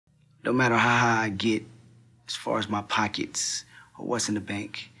No matter how high I get, as far as my pockets or what's in the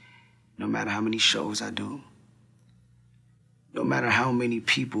bank, no matter how many shows I do, no matter how many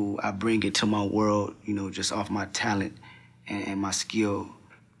people I bring into my world, you know, just off my talent and my skill,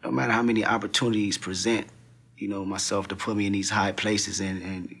 no matter how many opportunities present, you know, myself to put me in these high places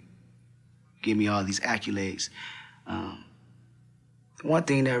and give me all these accolades. One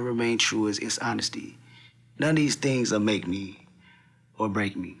thing that remains true is honesty. None of these things will make me or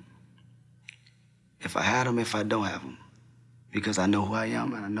break me. If I had them, if I don't have them, because I know who I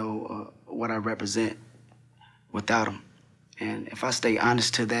am and I know what I represent without them. And if I stay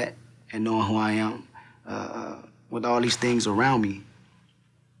honest to that and knowing who I am, with all these things around me,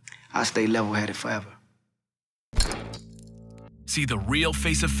 I stay level-headed forever. See The Real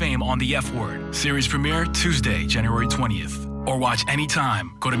Face of Fame on The F Word. Series premiere Tuesday, January 20th. Or watch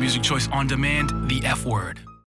anytime. Go to Music Choice On Demand, The F Word.